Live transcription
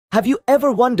Have you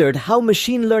ever wondered how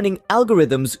machine learning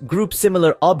algorithms group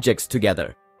similar objects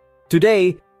together?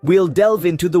 Today, we'll delve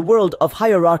into the world of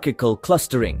hierarchical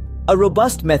clustering, a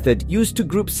robust method used to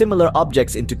group similar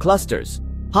objects into clusters.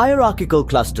 Hierarchical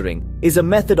clustering is a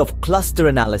method of cluster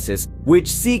analysis which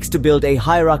seeks to build a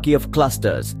hierarchy of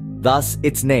clusters, thus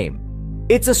its name.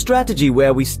 It's a strategy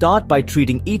where we start by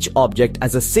treating each object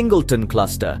as a singleton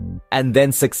cluster, and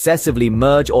then successively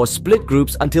merge or split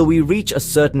groups until we reach a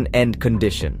certain end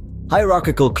condition.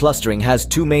 Hierarchical clustering has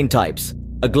two main types: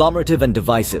 agglomerative and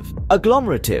divisive.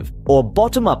 Agglomerative, or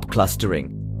bottom-up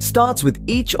clustering, starts with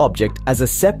each object as a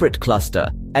separate cluster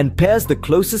and pairs the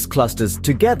closest clusters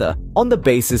together on the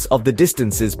basis of the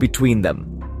distances between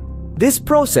them. This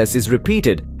process is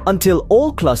repeated until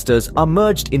all clusters are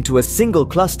merged into a single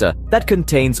cluster that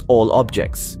contains all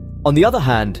objects. On the other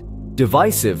hand,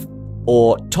 divisive,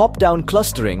 or top-down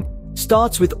clustering,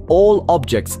 starts with all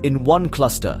objects in one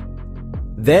cluster.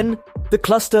 Then, the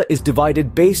cluster is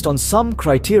divided based on some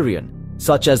criterion,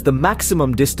 such as the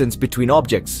maximum distance between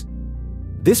objects.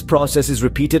 This process is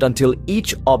repeated until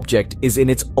each object is in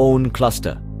its own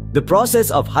cluster. The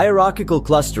process of hierarchical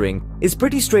clustering is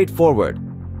pretty straightforward.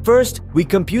 First, we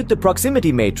compute the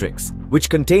proximity matrix, which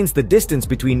contains the distance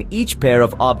between each pair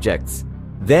of objects.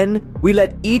 Then, we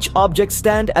let each object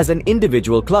stand as an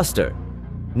individual cluster.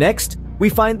 Next, we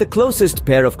find the closest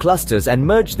pair of clusters and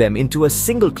merge them into a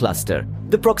single cluster.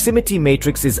 The proximity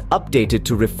matrix is updated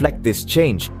to reflect this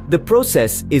change. The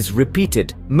process is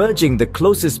repeated, merging the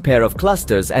closest pair of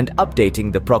clusters and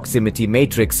updating the proximity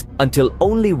matrix until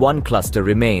only one cluster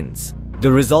remains.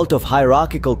 The result of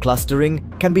hierarchical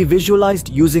clustering can be visualized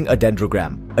using a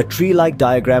dendrogram, a tree-like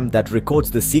diagram that records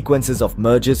the sequences of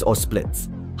merges or splits.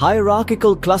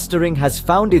 Hierarchical clustering has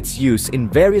found its use in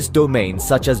various domains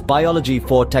such as biology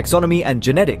for taxonomy and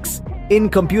genetics, in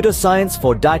computer science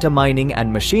for data mining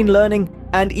and machine learning,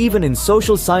 and even in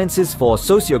social sciences for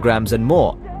sociograms and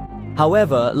more.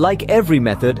 However, like every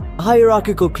method,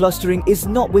 hierarchical clustering is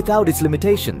not without its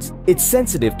limitations. It's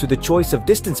sensitive to the choice of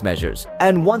distance measures,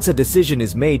 and once a decision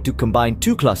is made to combine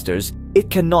two clusters, it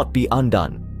cannot be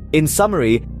undone. In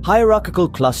summary, hierarchical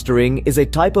clustering is a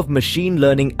type of machine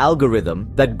learning algorithm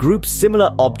that groups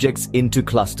similar objects into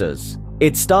clusters.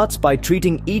 It starts by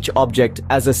treating each object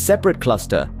as a separate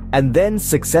cluster and then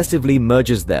successively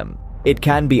merges them. It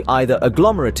can be either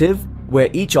agglomerative, where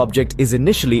each object is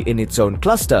initially in its own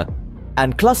cluster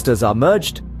and clusters are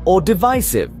merged, or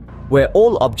divisive, where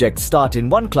all objects start in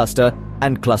one cluster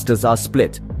and clusters are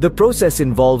split. The process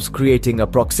involves creating a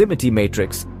proximity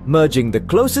matrix, merging the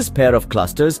closest pair of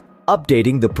clusters,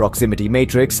 updating the proximity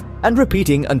matrix, and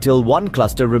repeating until one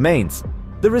cluster remains.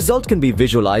 The result can be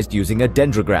visualized using a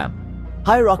dendrogram.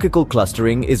 Hierarchical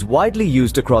clustering is widely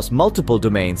used across multiple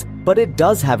domains, but it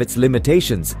does have its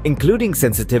limitations, including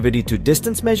sensitivity to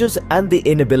distance measures and the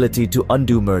inability to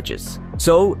undo merges.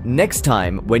 So, next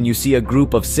time when you see a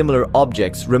group of similar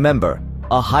objects, remember,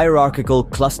 a hierarchical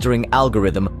clustering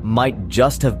algorithm might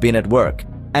just have been at work.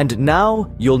 And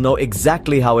now you'll know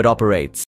exactly how it operates.